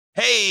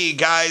Hey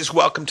guys,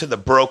 welcome to the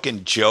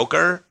Broken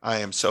Joker.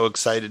 I am so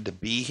excited to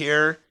be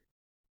here,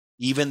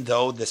 even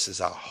though this is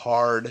a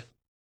hard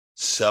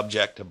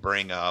subject to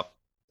bring up,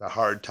 a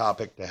hard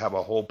topic to have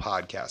a whole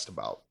podcast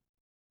about.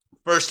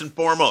 First and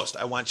foremost,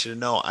 I want you to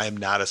know I am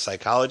not a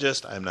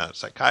psychologist. I am not a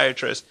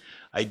psychiatrist.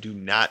 I do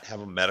not have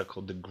a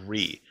medical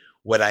degree.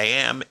 What I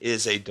am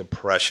is a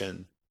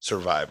depression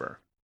survivor.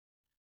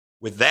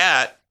 With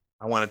that,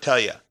 I want to tell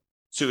you,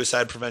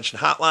 Suicide Prevention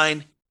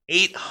Hotline,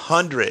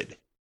 800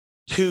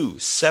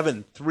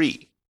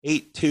 273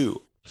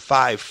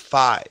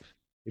 8255.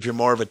 If you're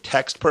more of a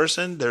text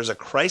person, there's a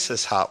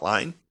crisis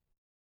hotline,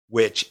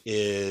 which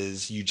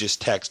is you just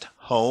text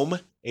HOME,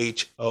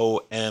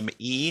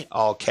 HOME,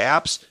 all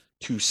caps,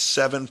 to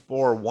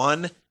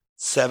 741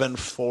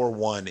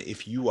 741.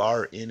 If you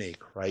are in a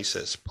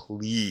crisis,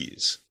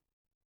 please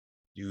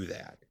do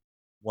that.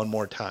 One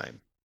more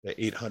time.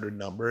 The 800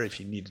 number, if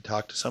you need to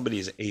talk to somebody,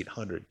 is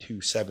 800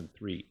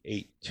 273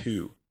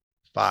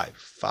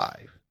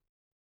 8255.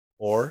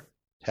 Or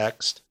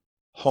text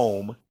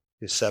HOME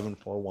to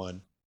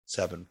 741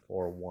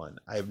 741.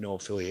 I have no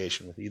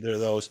affiliation with either of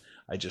those.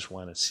 I just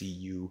want to see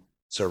you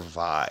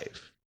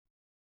survive.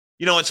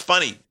 You know, it's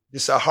funny.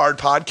 This is a hard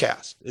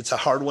podcast. It's a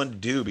hard one to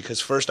do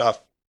because, first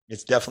off,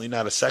 it's definitely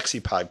not a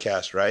sexy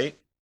podcast, right?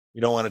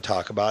 You don't want to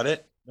talk about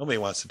it. Nobody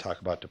wants to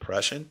talk about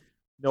depression.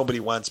 Nobody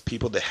wants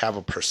people to have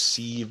a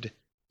perceived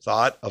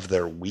thought of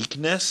their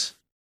weakness.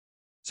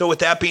 So with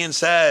that being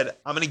said,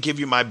 I'm going to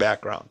give you my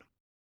background.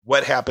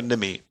 What happened to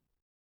me?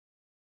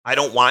 I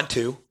don't want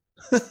to.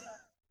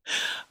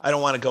 I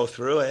don't want to go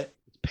through it.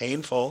 It's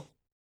painful.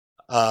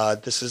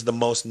 This is the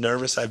most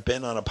nervous I've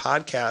been on a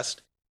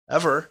podcast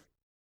ever.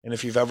 And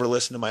if you've ever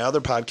listened to my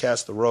other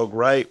podcast, The Rogue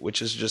Right, which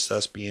is just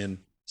us being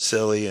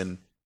silly and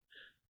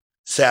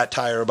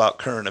satire about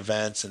current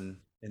events and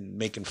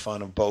making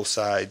fun of both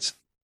sides,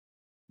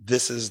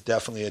 this is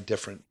definitely a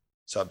different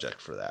subject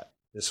for that.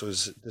 This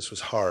was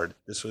hard.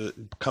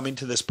 Coming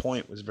to this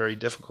point was very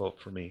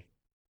difficult for me.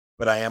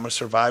 But I am a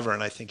survivor,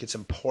 and I think it's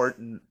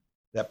important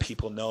that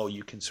people know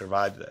you can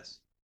survive this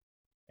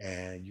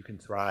and you can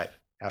thrive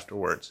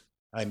afterwards.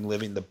 I'm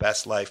living the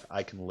best life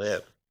I can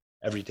live.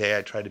 Every day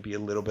I try to be a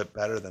little bit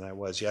better than I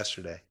was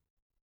yesterday.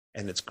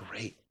 And it's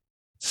great.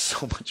 It's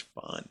so much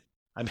fun.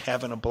 I'm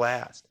having a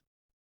blast.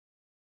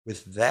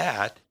 With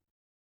that,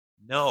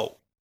 no,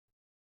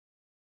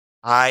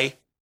 I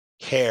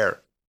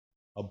care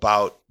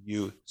about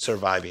you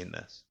surviving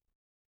this.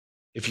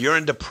 If you're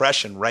in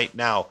depression right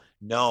now,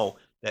 know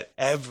that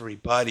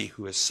everybody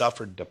who has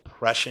suffered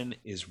depression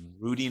is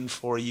rooting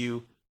for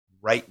you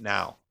right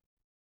now.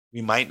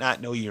 We might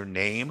not know your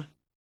name.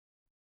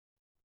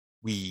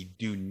 We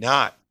do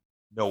not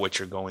know what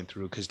you're going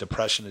through because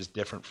depression is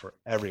different for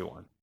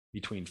everyone.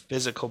 Between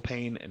physical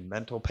pain and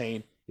mental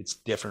pain, it's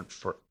different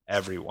for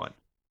everyone.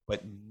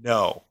 But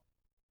no,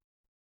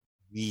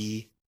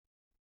 we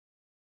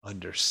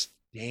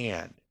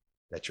understand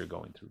that you're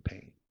going through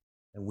pain.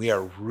 And we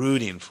are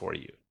rooting for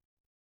you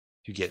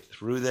to get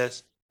through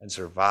this and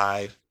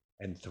survive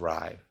and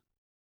thrive.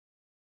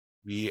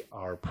 We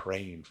are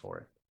praying for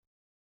it.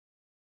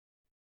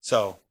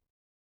 So,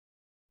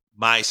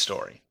 my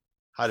story.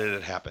 How did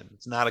it happen?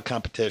 It's not a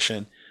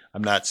competition.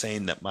 I'm not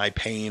saying that my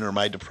pain or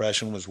my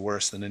depression was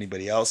worse than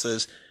anybody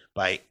else's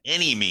by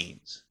any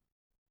means.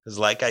 Because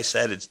like I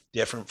said, it's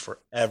different for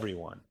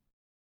everyone.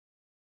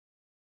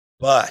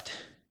 But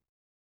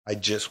I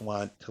just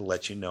want to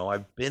let you know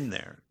I've been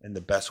there. And the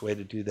best way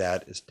to do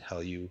that is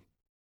tell you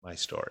my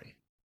story.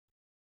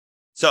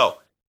 So,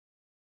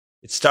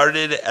 it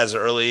started as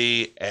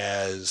early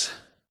as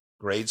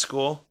grade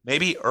school,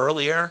 maybe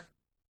earlier,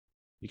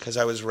 because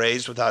I was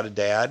raised without a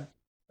dad.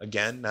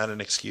 Again, not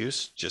an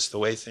excuse, just the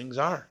way things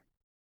are.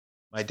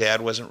 My dad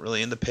wasn't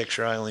really in the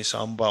picture. I only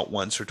saw him about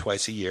once or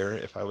twice a year,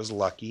 if I was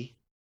lucky.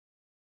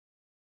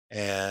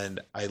 And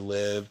I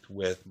lived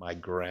with my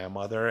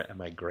grandmother and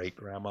my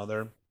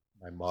great-grandmother,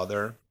 my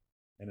mother,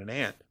 and an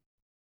aunt.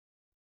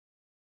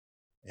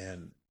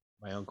 And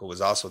my uncle was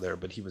also there,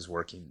 but he was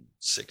working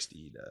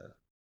 60 to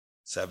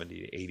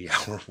 70 to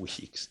 80-hour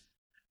weeks.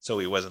 So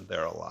he wasn't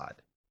there a lot.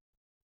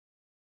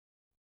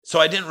 So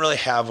I didn't really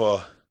have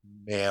a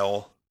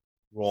male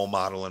role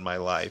model in my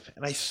life.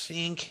 And I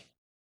think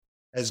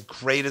as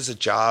great as a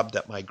job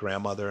that my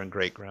grandmother and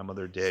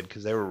great-grandmother did,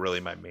 because they were really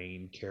my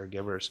main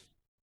caregivers,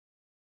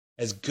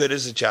 as good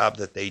as a job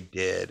that they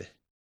did,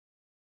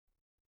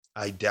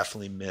 I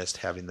definitely missed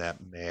having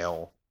that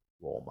male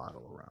role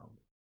model around.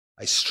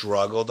 I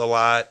struggled a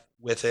lot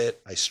with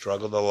it. I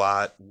struggled a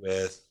lot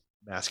with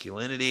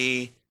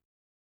masculinity,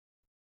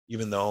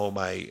 even though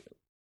the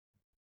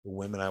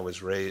women I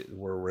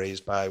were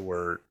raised by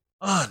were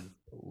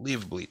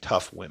unbelievably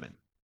tough women,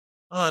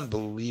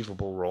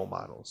 unbelievable role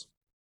models.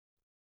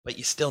 But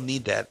you still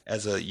need that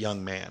as a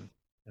young man,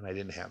 and I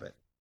didn't have it.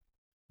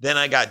 Then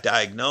I got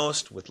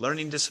diagnosed with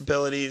learning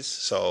disabilities,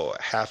 so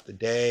half the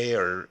day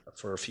or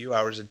for a few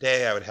hours a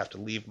day, I would have to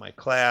leave my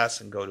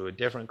class and go to a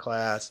different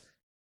class.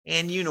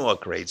 And you know what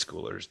grade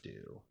schoolers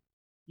do.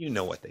 You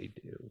know what they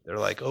do. They're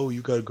like, oh,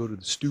 you got to go to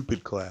the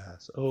stupid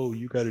class. Oh,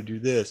 you got to do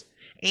this.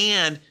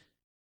 And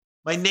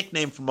my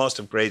nickname for most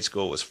of grade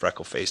school was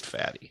Freckle-Faced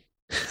Fatty.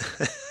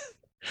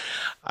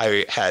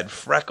 I had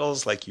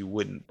freckles like you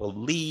wouldn't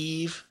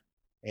believe,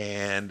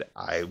 and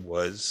I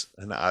was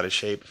an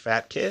out-of-shape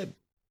fat kid.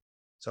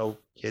 So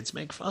kids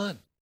make fun.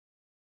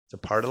 It's a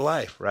part of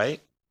life,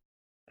 right?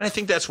 And I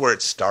think that's where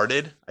it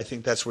started. I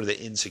think that's where the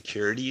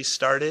insecurities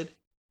started.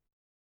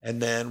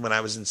 And then when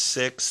I was in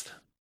sixth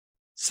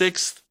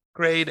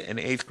grade and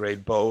eighth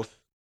grade, both,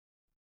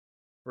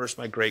 first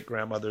my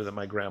great-grandmother, then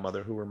my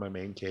grandmother, who were my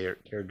main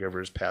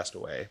caregivers, passed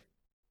away.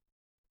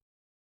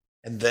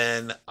 And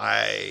then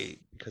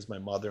because my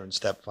mother and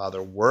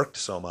stepfather worked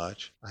so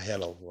much, I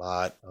had a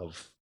lot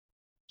of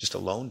just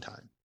alone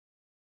time.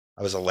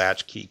 I was a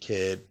latchkey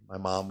kid. My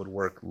mom would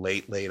work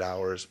late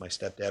hours. My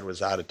stepdad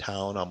was out of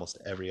town almost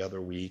every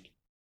other week.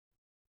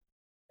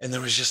 And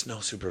there was just no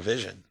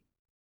supervision.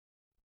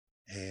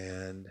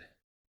 And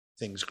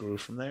things grew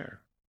from there.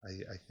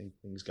 I think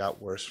things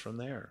got worse from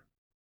there.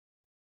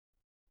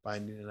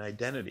 Finding an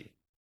identity.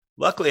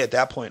 Luckily, at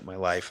that point in my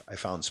life, I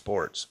found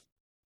sports.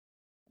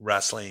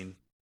 Wrestling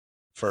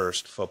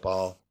first,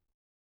 football.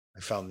 I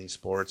found these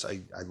sports.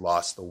 I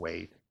lost the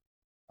weight.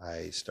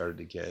 I started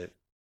to get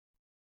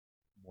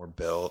more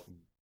built.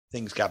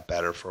 Things got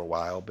better for a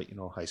while, but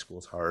high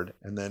school's hard.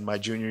 And then my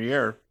junior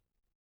year,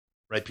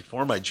 right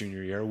before my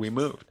junior year, we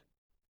moved,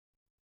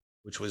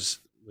 which was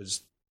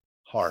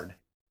hard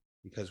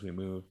because we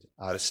moved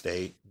out of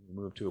state. We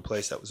moved to a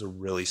place that was a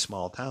really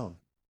small town.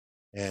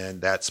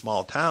 And that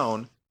small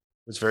town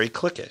was very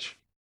cliquish.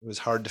 It was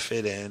hard to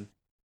fit in.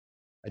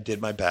 I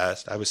did my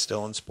best. I was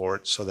still in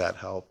sports, so that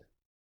helped.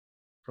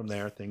 From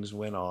there, things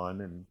went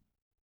on,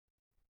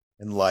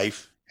 and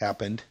life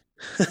happened.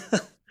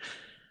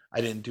 I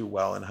didn't do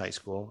well in high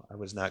school. I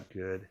was not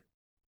good.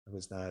 I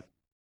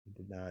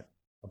did not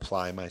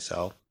apply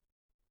myself,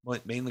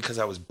 mainly because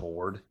I was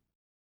bored.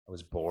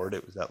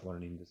 It was that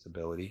learning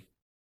disability.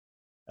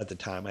 At the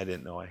time, I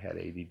didn't know I had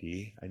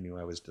ADD. I knew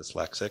I was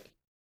dyslexic.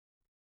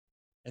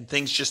 And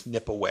things just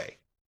nip away.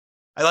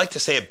 I like to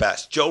say it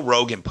best. Joe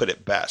Rogan put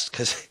it best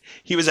because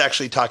he was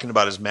actually talking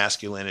about his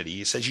masculinity.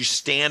 He says you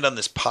stand on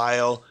this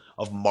pile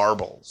of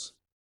marbles,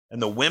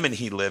 and the women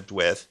he lived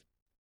with,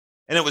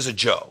 and it was a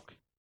joke,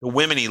 the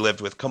women he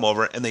lived with come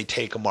over and they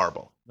take a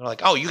marble. They're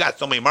like, oh, you got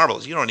so many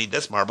marbles. You don't need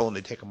this marble. And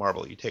they take a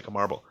marble. You take a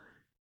marble.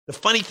 The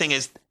funny thing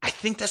is, I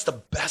think that's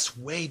the best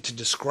way to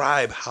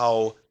describe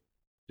how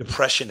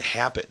depression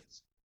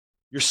happens.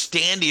 You're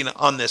standing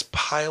on this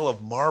pile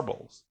of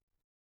marbles,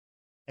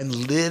 and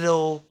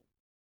little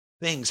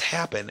things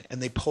happen,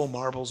 and they pull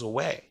marbles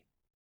away.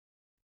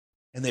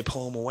 And they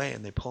pull them away,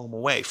 and they pull them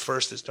away.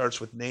 First, it starts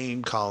with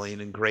name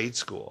calling in grade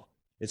school.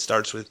 It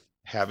starts with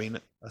having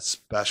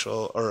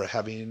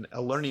having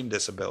a learning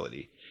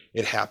disability.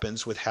 It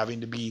happens with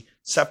having to be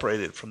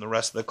separated from the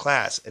rest of the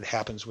class. It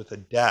happens with the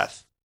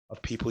death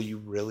of people you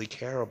really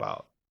care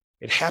about.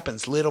 It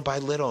happens little by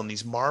little, and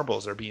these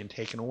marbles are being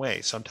taken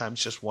away.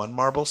 Sometimes just one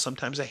marble,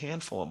 sometimes a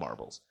handful of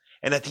marbles.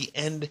 And at the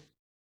end,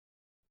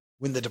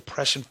 when the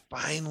depression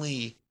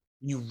finally,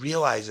 you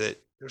realize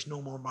it, there's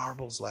no more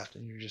marbles left,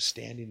 and you're just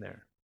standing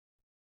there.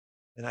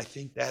 And I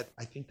think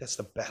that's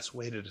the best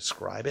way to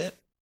describe it.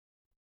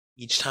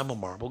 Each time a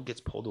marble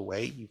gets pulled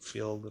away, you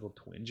feel a little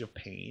twinge of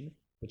pain,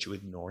 but you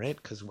ignore it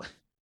because it's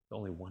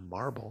only one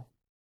marble.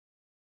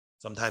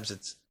 Sometimes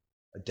it's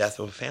a death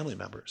of a family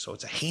member, so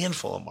it's a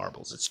handful of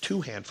marbles. It's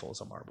 2 handfuls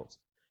of marbles.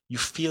 You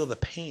feel the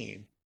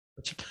pain,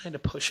 but you kind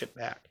of push it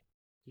back.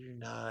 You're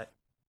not,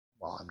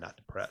 well, I'm not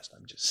depressed.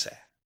 I'm just sad.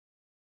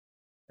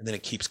 And then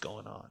it keeps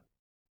going on.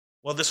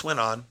 Well, this went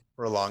on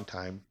for a long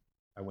time.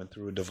 I went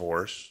through a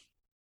divorce.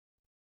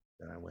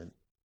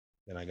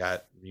 Then I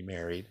got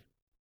remarried,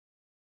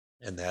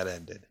 and that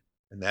ended.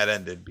 And that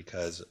ended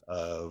because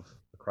of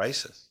a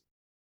crisis.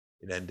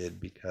 It ended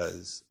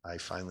because I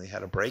finally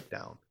had a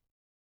breakdown.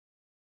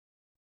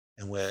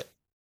 And what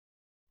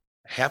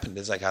happened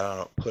is I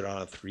got put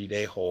on a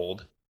 3-day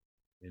hold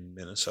in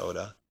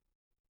Minnesota.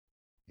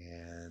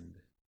 And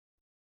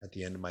at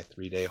the end of my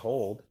 3-day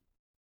hold,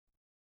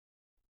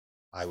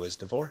 I was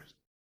divorced.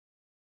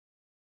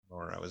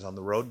 Or I was on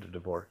the road to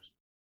divorce.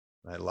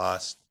 And I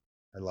lost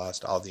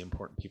all the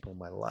important people in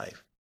my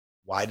life.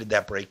 Why did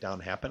that breakdown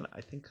happen?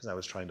 I think because I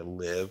was trying to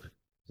live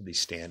to the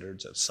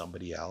standards of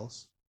somebody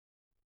else.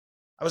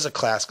 I was a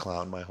class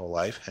clown my whole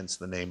life, hence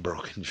the name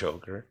Broken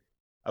Joker.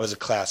 I was a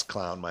class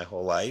clown my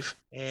whole life,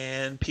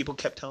 and people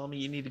kept telling me,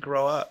 you need to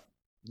grow up.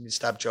 You need to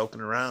stop joking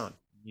around.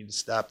 You need to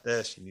stop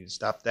this. You need to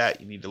stop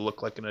that. You need to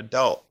look like an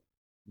adult.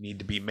 You need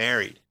to be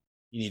married.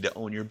 You need to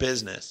own your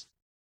business.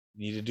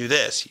 You need to do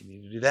this. You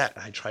need to do that.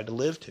 And I tried to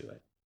live to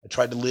it. I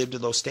tried to live to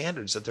those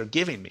standards that they're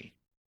giving me.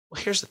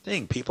 Well, here's the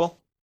thing, people.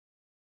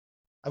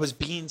 I was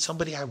being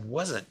somebody I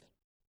wasn't.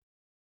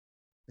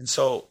 And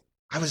so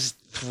I was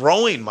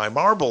throwing my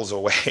marbles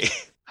away.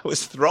 I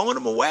was throwing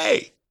them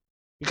away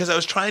because I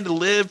was trying to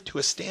live to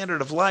a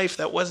standard of life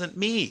that wasn't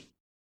me.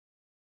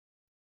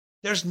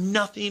 There's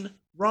nothing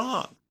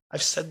wrong.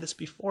 I've said this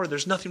before.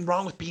 There's nothing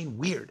wrong with being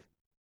weird.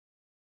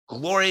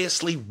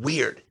 Gloriously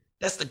weird.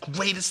 That's the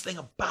greatest thing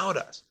about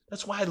us.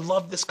 That's why I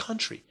love this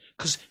country,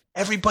 because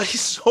everybody's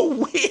so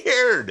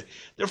weird.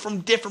 They're from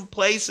different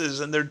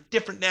places and they're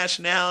different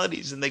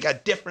nationalities and they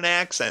got different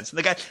accents.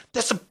 And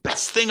that's the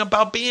best thing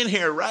about being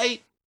here,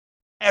 right?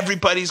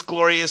 Everybody's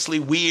gloriously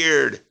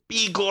weird.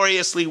 Be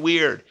gloriously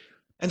weird.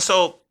 And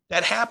so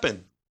that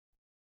happened.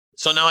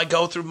 So now I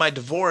go through my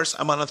divorce.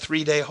 I'm on a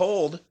 3-day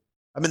hold.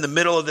 I'm in the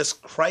middle of this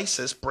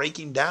crisis,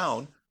 breaking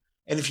down.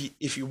 And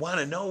if you want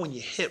to know when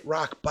you hit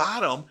rock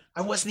bottom,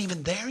 I wasn't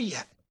even there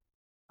yet.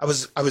 I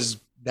was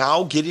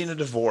now getting a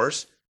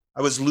divorce.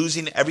 I was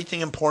losing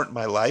everything important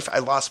in my life. I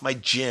lost my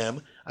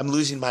gym. I'm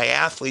losing my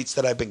athletes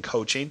that I've been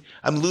coaching.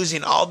 I'm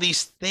losing all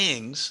these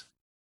things.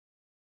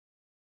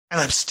 And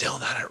I'm still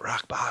not at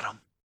rock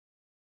bottom.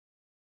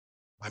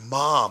 My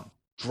mom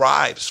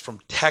drives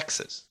from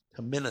Texas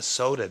to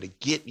Minnesota to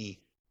get me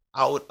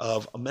out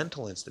of a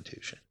mental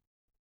institution.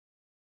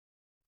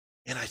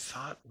 And I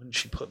thought when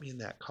she put me in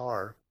that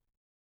car,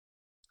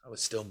 I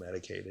was still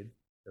medicated.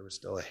 There was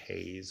still a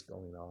haze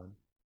going on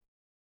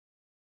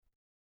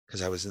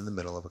because I was in the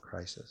middle of a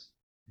crisis.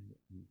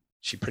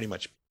 She pretty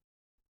much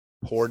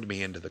poured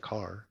me into the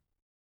car.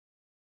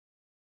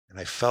 And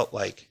I felt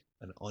like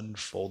an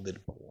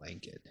unfolded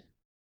blanket.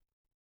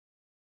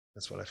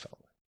 That's what I felt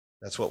like.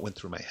 That's what went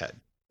through my head.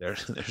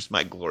 There's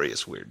my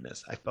glorious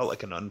weirdness. I felt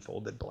like an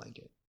unfolded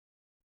blanket,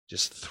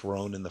 just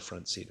thrown in the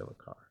front seat of a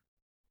car.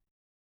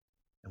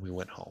 And we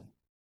went home.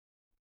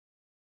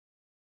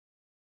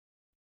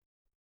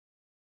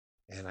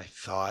 And I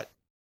thought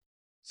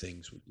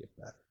things would get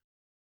better.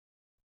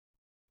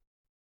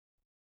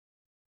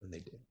 And they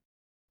did.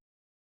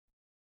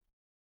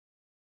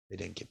 They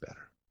didn't get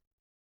better.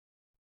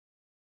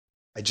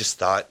 I just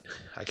thought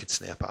I could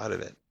snap out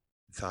of it.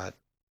 I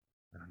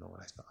don't know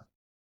what I thought.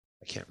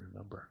 I can't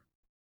remember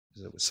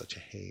because it was such a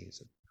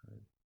haze at the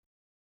time.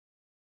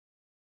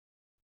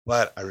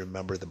 But I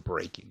remember the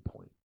breaking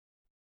point.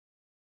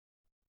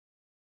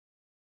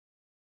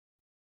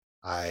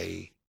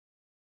 I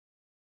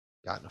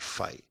got in a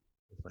fight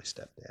with my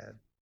stepdad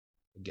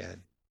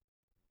again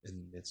in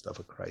the midst of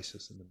a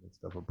crisis, in the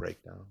midst of a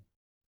breakdown.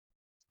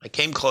 I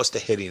came close to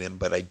hitting him,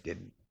 but I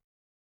didn't.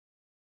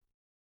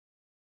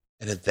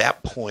 And at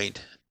that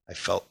point, I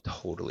felt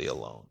totally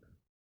alone.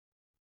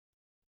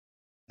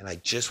 And I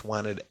just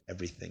wanted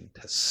everything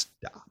to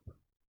stop.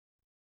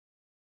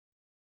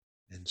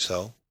 And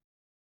so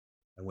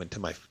I went to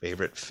my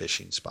favorite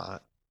fishing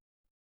spot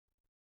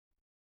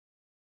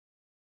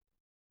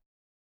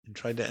and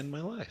tried to end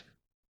my life.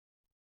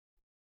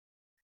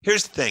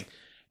 Here's the thing.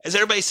 As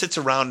everybody sits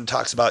around and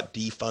talks about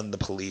defund the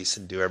police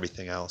and do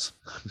everything else,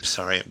 I'm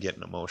sorry, I'm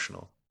getting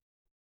emotional.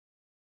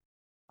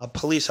 A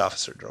police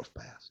officer drove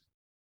past.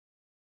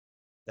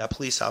 That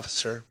police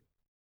officer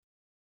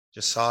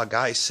just saw a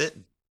guy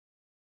sitting.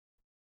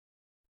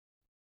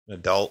 An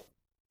adult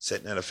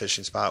sitting at a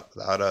fishing spot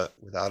without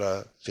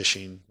a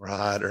fishing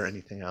rod or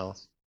anything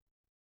else.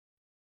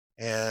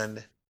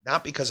 And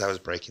not because I was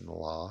breaking the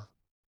law,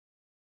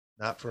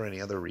 not for any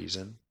other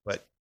reason,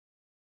 but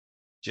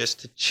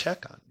just to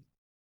check on me.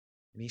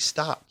 And he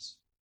stops.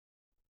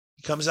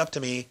 He comes up to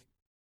me,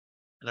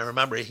 and I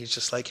remember he's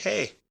just like,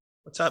 "Hey,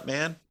 what's up,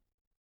 man?"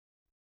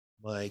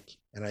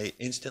 And I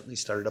instantly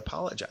started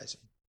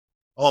apologizing.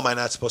 "Oh, am I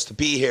not supposed to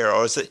be here?"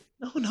 Or is it,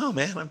 no,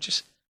 man, I'm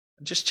just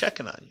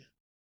checking on you.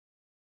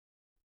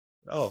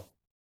 "Oh,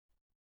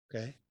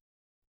 okay."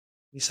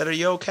 He said, "Are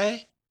you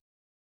okay?"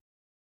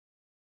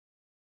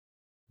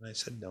 And I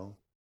said, "No,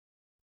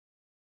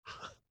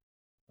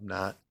 I'm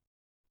not.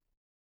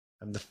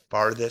 I'm the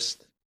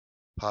farthest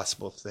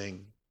possible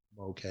thing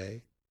from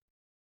okay."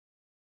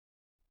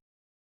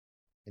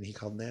 And he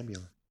called an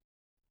ambulance.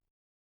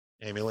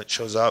 Ambulance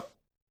shows up,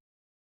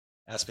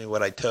 asked me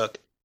what I took.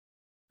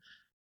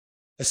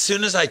 As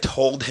soon as I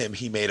told him,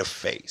 he made a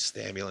face.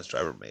 The ambulance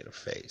driver made a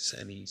face.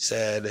 And he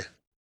said,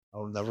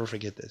 I'll never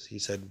forget this. He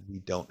said, "We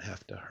don't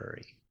have to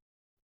hurry."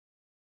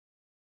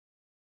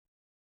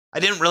 I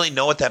didn't really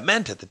know what that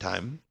meant at the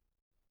time.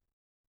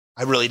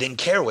 I really didn't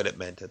care what it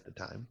meant at the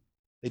time.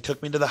 They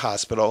took me to the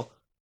hospital.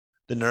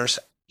 The nurse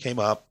came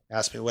up,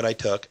 asked me what I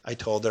took. I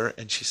told her,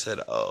 and she said,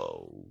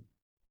 "Oh."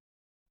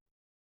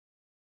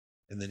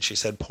 And then she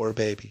said, "Poor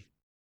baby."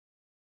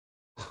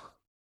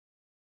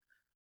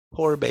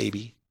 Poor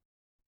baby.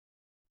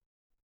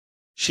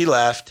 She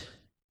left.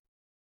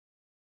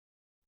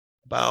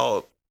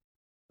 About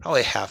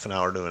probably half an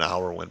hour to an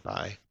hour went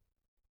by.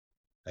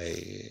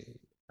 I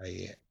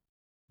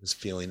was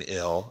feeling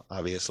ill,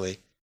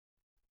 obviously.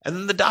 And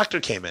then the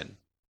doctor came in,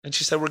 and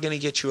she said, "We're going to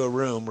get you a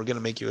room. We're going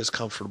to make you as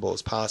comfortable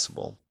as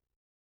possible."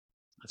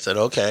 I said,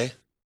 "Okay."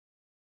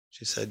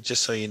 She said,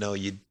 "Just so you know,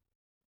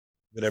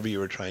 whatever you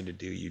were trying to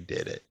do, you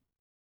did it.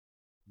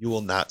 You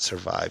will not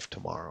survive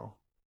tomorrow.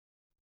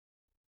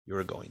 You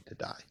are going to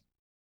die."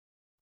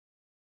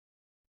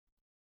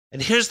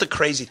 And here's the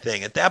crazy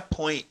thing. At that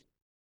point,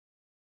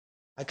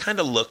 I kind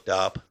of looked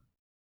up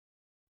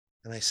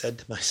and I said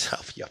to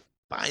myself, "You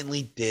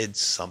finally did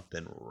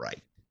something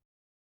right."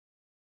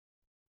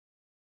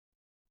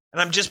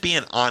 And I'm just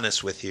being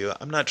honest with you.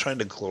 I'm not trying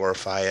to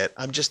glorify it.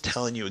 I'm just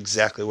telling you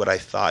exactly what I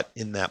thought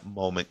in that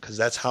moment because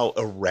that's how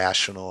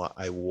irrational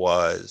I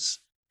was.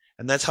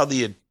 And that's how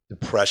the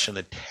depression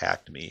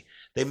attacked me.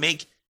 They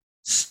make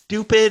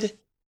stupid,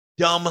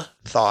 dumb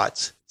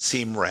thoughts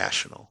seem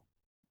rational.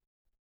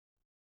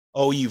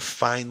 Oh, you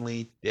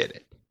finally did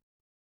it.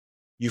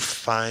 You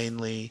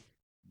finally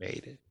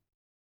made it.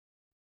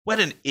 What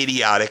an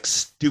idiotic,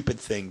 stupid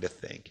thing to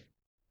think.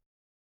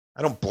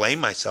 I don't blame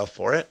myself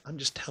for it. I'm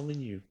just telling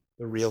you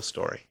the real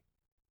story.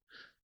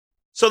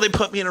 So they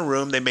put me in a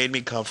room. They made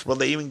me comfortable.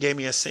 They even gave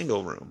me a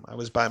single room. I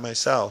was by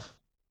myself.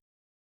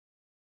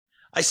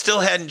 I still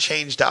hadn't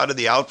changed out of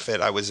the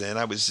outfit I was in.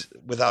 I was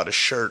without a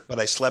shirt, but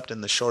I slept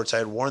in the shorts I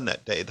had worn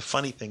that day. The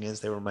funny thing is,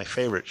 they were my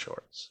favorite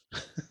shorts.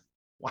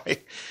 Why?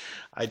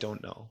 I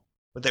don't know.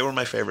 But they were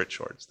my favorite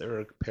shorts. They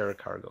were a pair of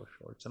cargo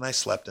shorts, and I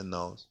slept in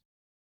those.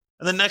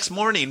 And the next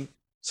morning,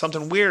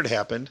 something weird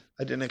happened.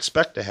 I didn't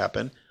expect to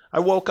happen. I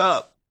woke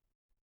up.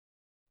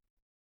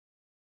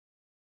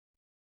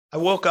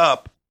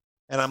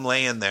 And I'm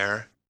laying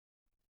there.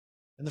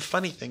 And the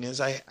funny thing is,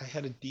 I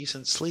had a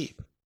decent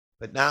sleep.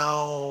 But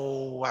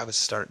now I was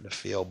starting to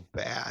feel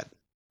bad,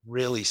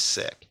 really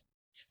sick.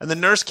 And the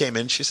nurse came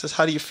in. She says,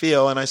 "How do you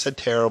feel?" And I said,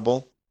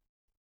 "Terrible."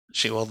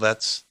 Well,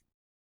 that's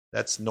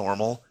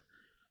normal.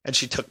 And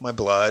she took my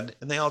blood,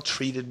 and they all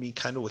treated me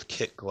kind of with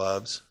kit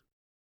gloves.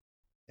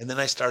 And then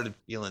I started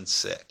feeling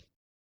sick.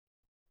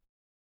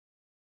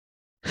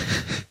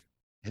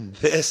 And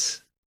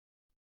this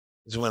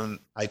is when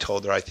I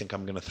told her I think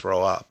I'm going to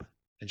throw up.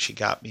 And she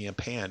got me a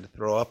pan to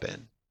throw up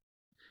in.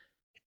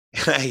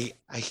 And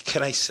I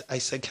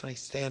said, "Can I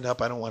stand up?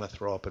 I don't want to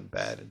throw up in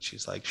bed." And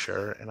she's like,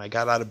 "Sure." And I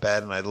got out of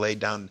bed and I laid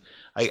down.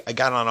 I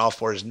got on all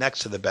fours next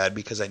to the bed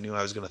because I knew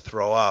I was going to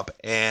throw up.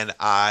 And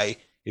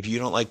if you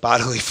don't like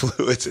bodily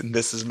fluids and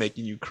this is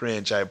making you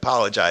cringe, I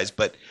apologize,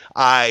 but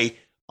I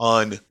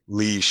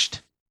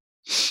unleashed.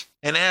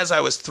 And as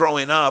I was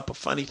throwing up, a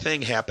funny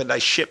thing happened. I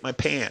shit my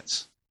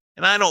pants.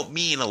 And I don't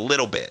mean a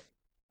little bit.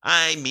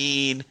 I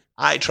mean,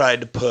 I tried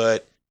to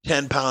put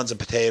 10 pounds of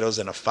potatoes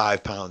in a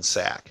 5-pound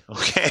sack.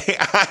 Okay.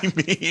 I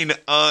mean,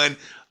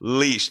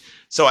 unleashed.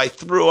 So I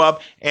threw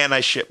up and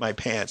I shit my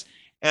pants.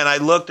 And I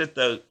looked at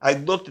the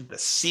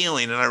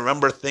ceiling and I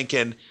remember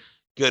thinking,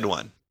 good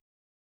one.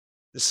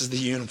 This is the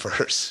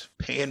universe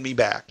paying me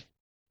back.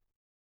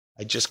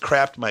 I just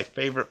crapped my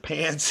favorite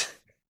pants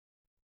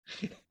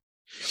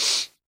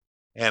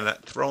and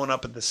throwing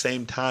up at the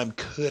same time.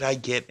 Could I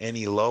get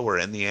any lower?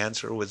 And the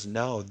answer was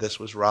no. This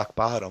was rock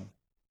bottom.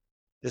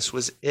 This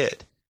was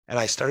it. And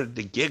I started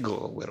to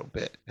giggle a little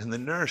bit. And the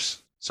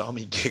nurse saw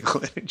me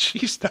giggling and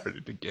she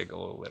started to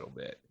giggle a little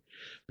bit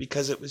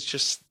because it was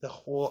just the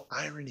whole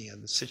irony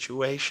of the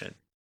situation.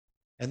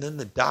 And then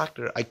the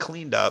doctor, I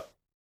cleaned up.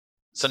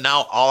 So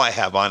now all I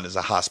have on is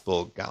a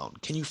hospital gown.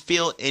 Can you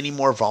feel any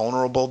more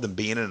vulnerable than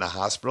being in a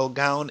hospital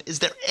gown? Is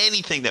there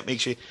anything that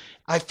makes you?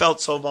 I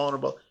felt so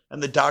vulnerable.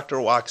 And the doctor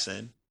walks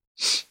in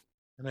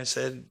and I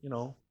said,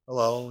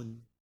 hello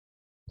and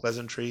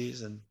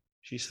pleasantries. And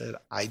she said,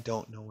 "I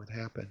don't know what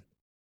happened."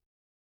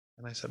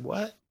 And I said,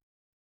 "What?"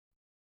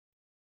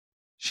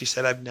 She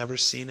said, "I've never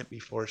seen it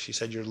before." She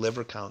said, "Your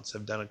liver counts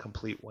have done a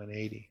complete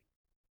 180.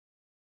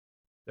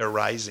 They're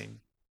rising.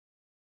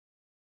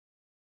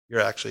 You're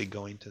actually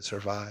going to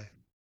survive."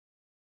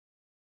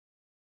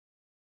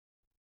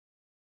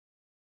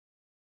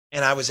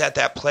 And I was at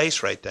that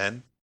place right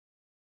then.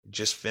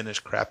 Just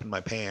finished crapping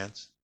my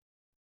pants,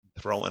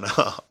 throwing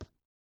up.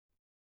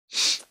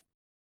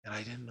 And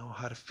I didn't know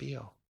how to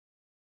feel.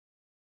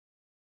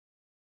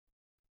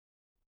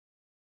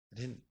 I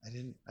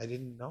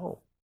didn't know.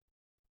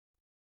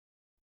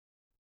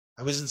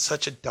 I was in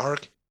such a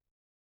dark,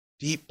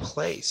 deep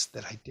place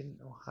that I didn't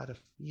know how to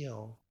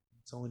feel.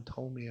 Someone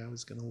told me I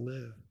was going to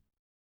live.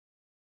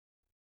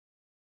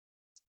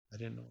 I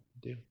didn't know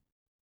what to do.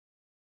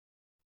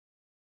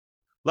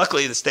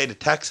 Luckily, the state of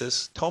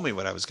Texas told me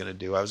what I was going to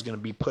do. I was going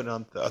to be put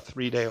on a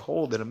 3-day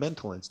hold in a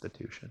mental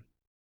institution.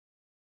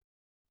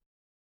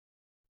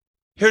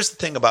 Here's the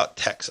thing about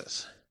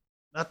Texas.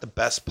 Not the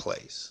best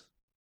place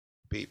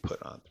to be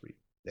put on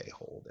 3-day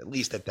hold, at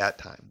least at that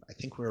time. I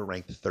think we were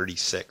ranked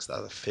 36th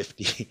out of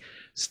 50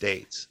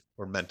 states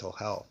for mental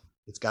health.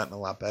 It's gotten a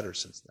lot better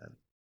since then.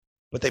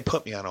 But they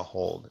put me on a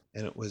hold,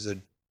 and it was a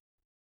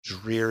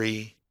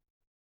dreary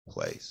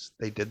place.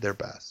 They did their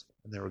best,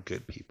 and they were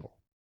good people.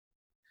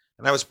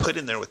 And I was put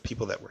in there with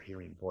people that were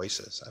hearing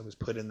voices. I was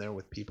put in there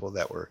with people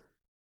that were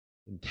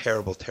in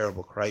terrible,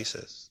 terrible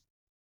crisis.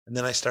 And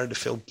then I started to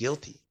feel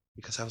guilty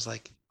because I was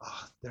like,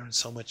 oh, they're in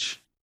so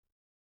much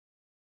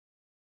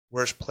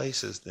worse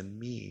places than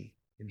me.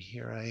 And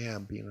here I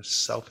am being a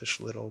selfish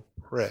little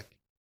prick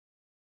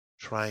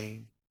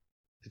trying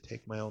to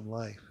take my own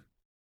life.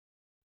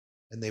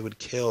 And they would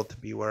kill to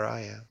be where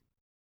I am.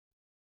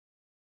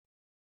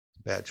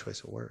 Bad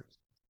choice of words.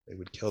 They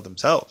would kill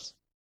themselves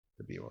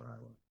to be where I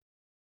was.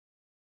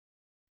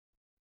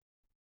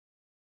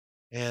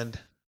 And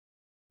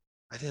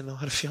I didn't know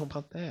how to feel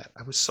about that.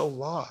 I was so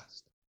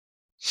lost.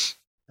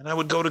 And I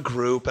would go to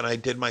group and I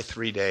did my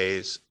 3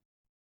 days.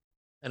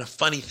 And a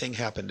funny thing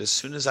happened. As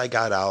soon as I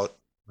got out,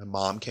 my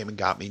mom came and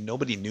got me.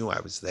 Nobody knew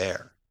I was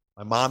there.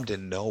 My mom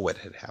didn't know what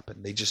had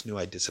happened. They just knew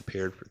I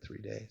disappeared for 3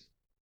 days.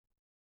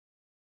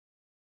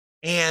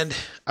 And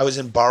I was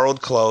in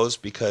borrowed clothes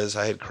because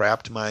I had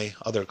crapped my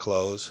other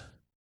clothes.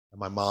 And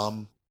my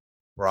mom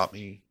brought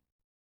me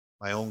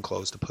my own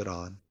clothes to put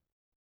on.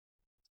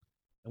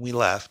 And we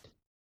left.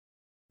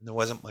 And there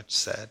wasn't much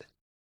said.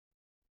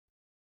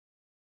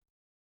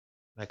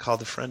 And I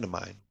called a friend of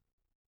mine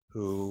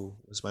who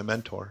was my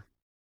mentor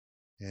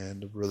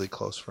and a really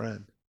close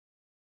friend.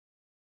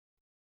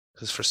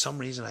 Because for some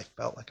reason I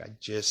felt like I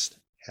just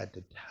had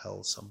to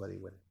tell somebody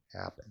what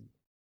had happened.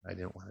 I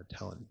didn't want to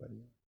tell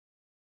anybody.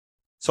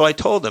 So I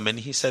told him, and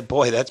he said,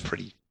 "Boy, that's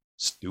pretty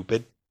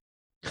stupid."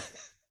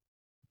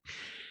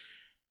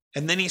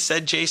 And then he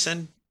said,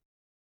 "Jason,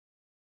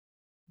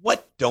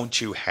 what don't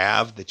you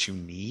have that you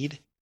need?"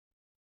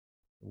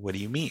 What do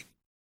you mean?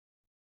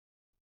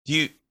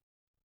 You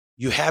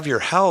have your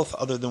health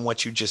other than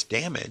what you just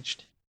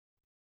damaged.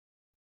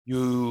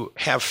 You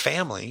have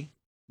family.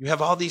 You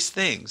have all these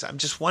things. I'm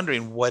just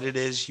wondering what it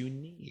is you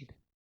need. I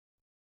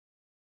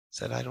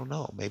said, "I don't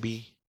know.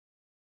 Maybe,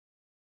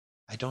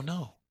 I don't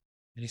know."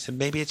 And he said,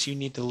 "Maybe it's you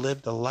need to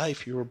live the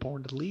life you were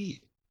born to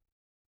lead."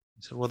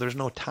 I said, "Well, there's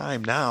no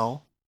time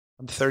now.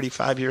 I'm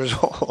 35 years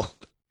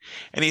old."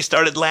 And he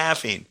started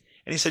laughing.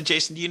 And he said,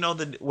 "Jason, do you know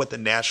what the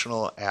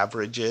national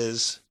average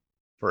is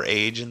for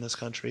age in this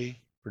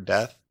country, for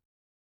death?"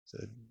 I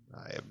said,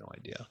 "I have no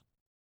idea."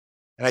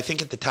 And I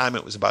think at the time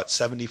it was about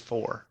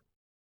 74.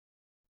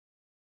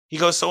 He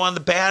goes, "So on the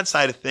bad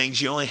side of things,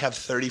 you only have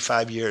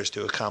 35 years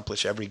to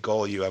accomplish every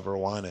goal you ever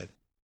wanted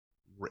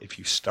if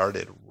you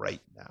started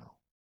right now."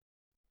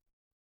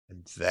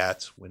 And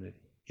that's when it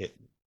hit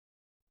me.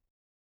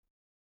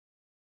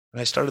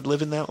 And I started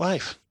living that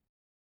life.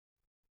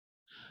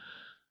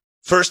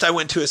 First, I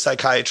went to a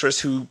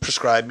psychiatrist who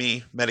prescribed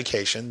me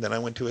medication. Then I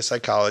went to a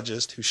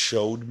psychologist who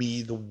showed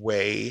me the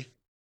way to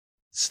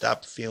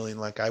stop feeling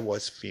like I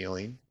was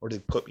feeling, or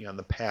to put me on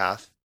the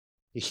path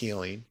to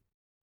healing.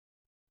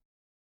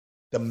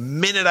 The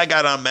minute I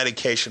got on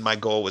medication, my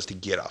goal was to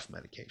get off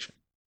medication.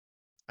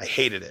 I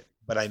hated it,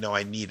 but I know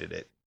I needed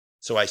it.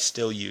 So I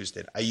still used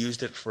it. I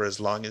used it for as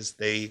long as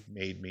they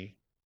made me.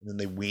 And then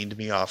they weaned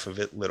me off of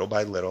it little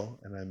by little,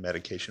 and I'm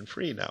medication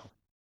free now.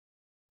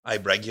 I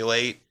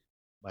regulate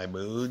my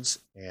moods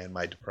and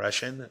my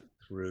depression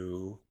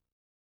through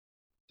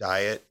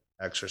diet,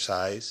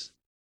 exercise,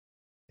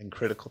 and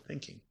critical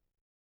thinking.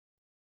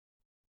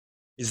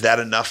 Is that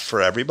enough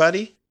for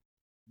everybody?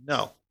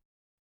 No.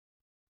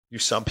 Do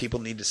some people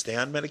need to stay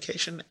on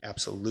medication?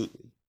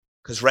 Absolutely.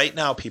 Because right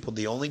now, people,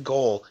 the only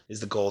goal is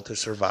the goal to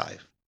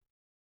survive.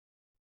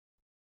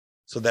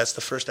 So that's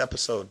the first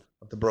episode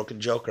of The Broken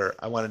Joker.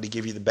 I wanted to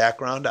give you the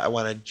background. I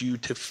wanted you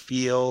to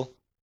feel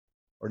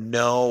or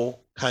know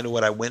kind of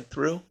what I went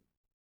through.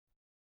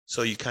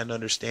 So you kind of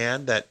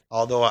understand that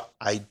although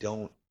I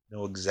don't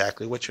know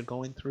exactly what you're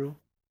going through,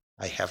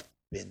 I have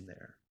been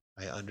there.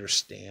 I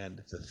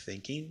understand the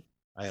thinking.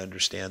 I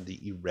understand the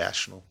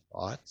irrational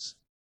thoughts.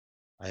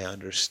 I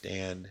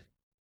understand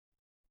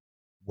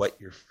what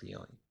you're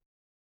feeling.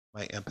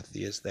 My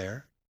empathy is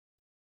there.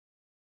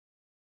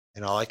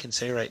 And all I can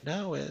say right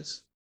now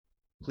is,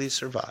 please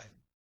survive.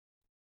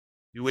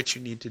 Do what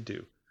you need to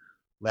do.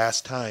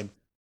 Last time,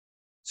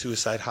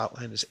 suicide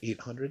hotline is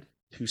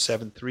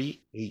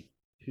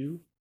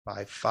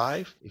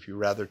 800-273-8255. If you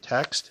rather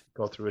text,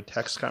 go through a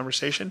text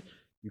conversation,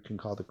 you can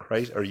call the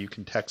crisis, or you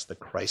can text the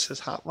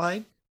crisis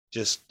hotline.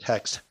 Just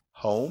text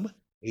HOME,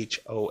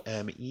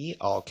 HOME,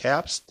 all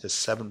caps, to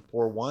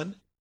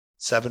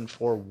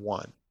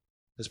 741-741.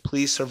 Because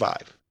please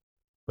survive.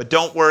 But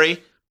don't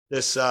worry,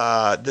 this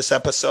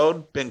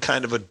episode been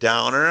kind of a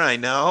downer, I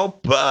know,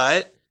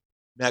 but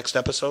next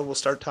episode we'll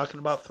start talking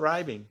about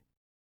thriving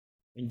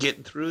and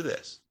getting through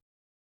this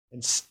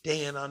and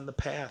staying on the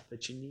path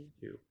that you need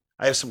to.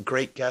 I have some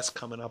great guests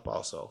coming up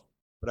also,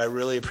 but I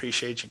really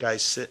appreciate you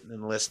guys sitting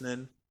and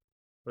listening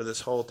for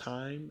this whole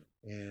time,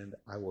 and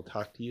I will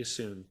talk to you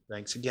soon.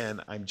 Thanks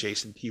again. I'm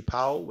Jason T.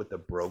 Powell with The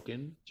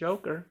Broken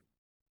Joker.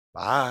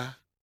 Bye.